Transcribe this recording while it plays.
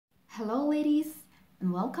Hello ladies,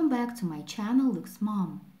 and welcome back to my channel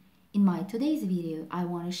LuxMom. In my today's video I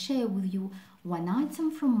want to share with you one item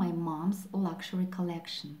from my mom's luxury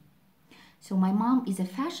collection. So my mom is a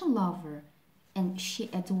fashion lover and she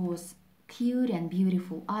adores cute and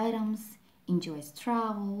beautiful items, enjoys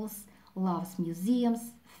travels, loves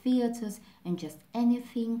museums, theaters and just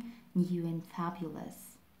anything new and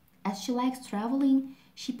fabulous. As she likes traveling,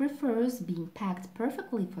 she prefers being packed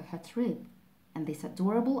perfectly for her trip. And this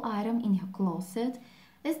adorable item in her closet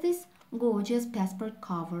is this gorgeous passport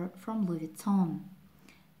cover from Louis Vuitton.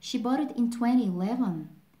 She bought it in 2011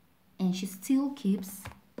 and she still keeps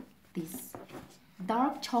this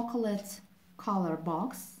dark chocolate color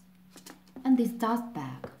box and this dust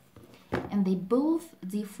bag. And they both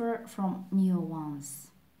differ from newer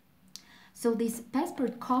ones. So this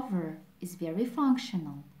passport cover is very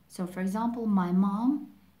functional. So for example, my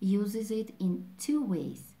mom uses it in two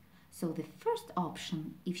ways. So the first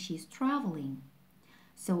option, if she's traveling,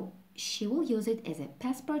 so she will use it as a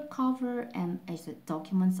passport cover and as a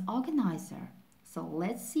documents organizer. So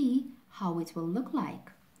let's see how it will look like.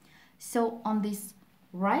 So on this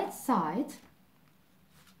right side,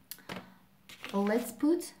 let's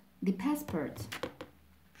put the passport.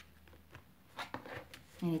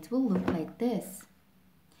 And it will look like this.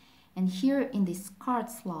 And here in these card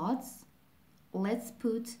slots, let's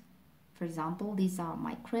put, for example, these are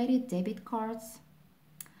my credit debit cards.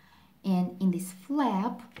 And in this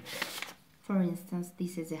flap, for instance,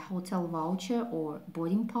 this is a hotel voucher or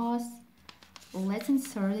boarding pass. Let's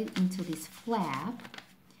insert it into this flap.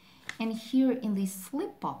 And here in this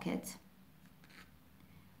slip pocket,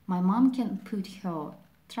 my mom can put her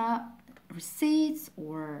receipts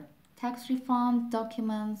or tax refund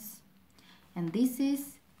documents. And this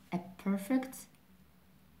is a perfect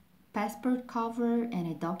passport cover and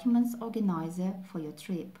a documents organizer for your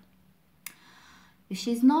trip. If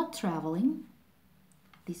she's not traveling,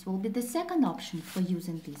 this will be the second option for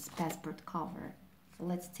using this passport cover. So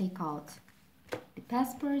let's take out the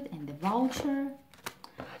passport and the voucher.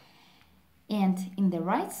 And in the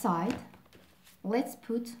right side, let's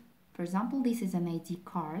put, for example, this is an ID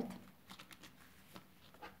card.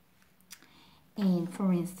 And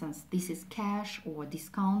for instance, this is cash or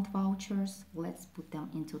discount vouchers. Let's put them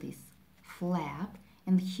into this flap.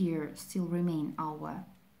 And here still remain our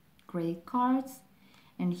credit cards.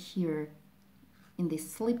 And here in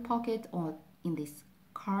this slip pocket or in this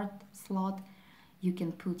card slot, you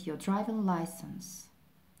can put your driving license.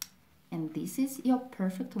 And this is your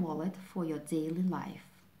perfect wallet for your daily life.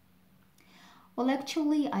 Well,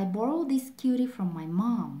 actually, I borrowed this cutie from my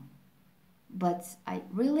mom, but I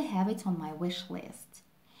really have it on my wish list.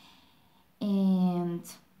 And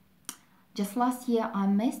just last year I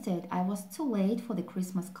missed it. I was too late for the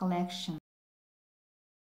Christmas collection.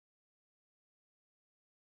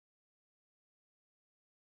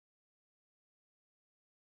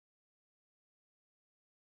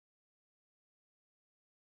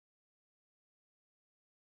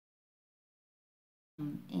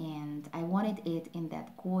 And I wanted it in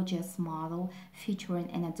that gorgeous model featuring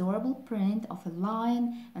an adorable print of a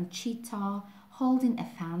lion and cheetah holding a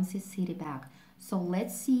fancy city bag. So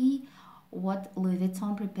let's see what Louis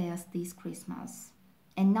Vuitton prepares this Christmas.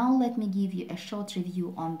 And now let me give you a short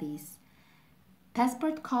review on this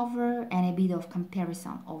passport cover and a bit of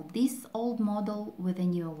comparison of this old model with a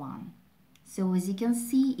newer one. So as you can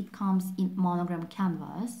see, it comes in monogram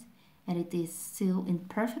canvas and it is still in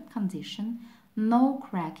perfect condition. No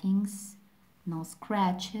crackings, no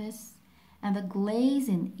scratches, and the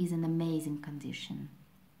glazing is in amazing condition.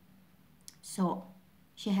 So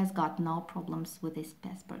she has got no problems with this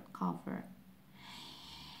passport cover.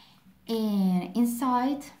 And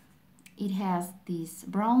inside it has this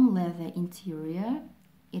brown leather interior.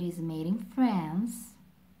 It is made in France.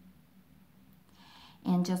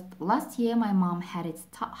 And just last year my mom had it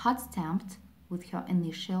hot stamped with her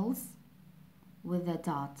initials with a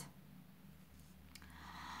dot.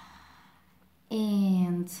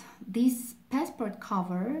 And this passport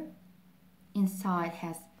cover inside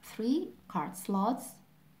has 3 card slots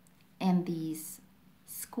and these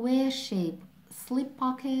square shaped slip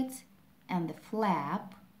pocket and the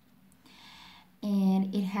flap,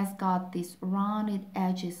 and it has got these rounded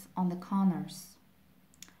edges on the corners.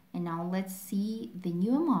 And now let's see the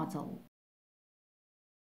newer model.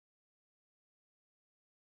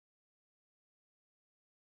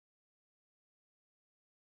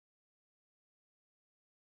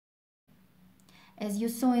 As you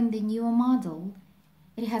saw in the newer model,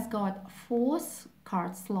 it has got 4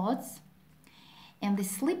 card slots and the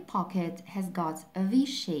slip pocket has got a V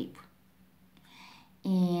shape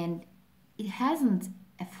and it hasn't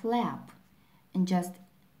a flap and just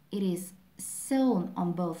it is sewn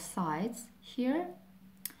on both sides here,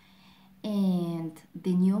 and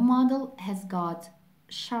the new model has got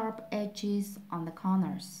sharp edges on the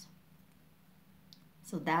corners.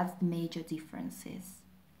 So that's the major differences.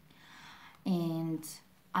 And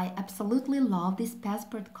I absolutely love this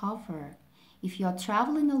passport cover. If you are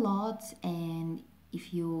traveling a lot and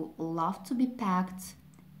if you love to be packed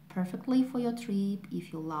perfectly for your trip,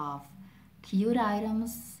 if you love cute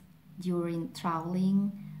items during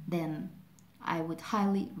traveling, then I would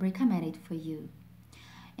highly recommend it for you.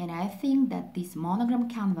 And I think that this monogram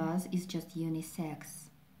canvas is just unisex.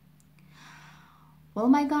 Well,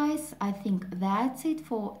 my guys, I think that's it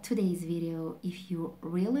for today's video. If you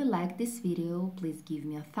really like this video, please give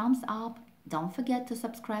me a thumbs up. Don't forget to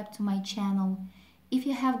subscribe to my channel. If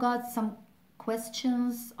you have got some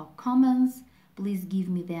questions or comments, please give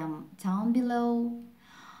me them down below.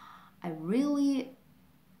 I really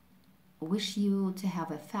wish you to have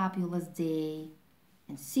a fabulous day,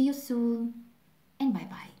 and see you soon, and bye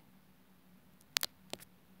bye.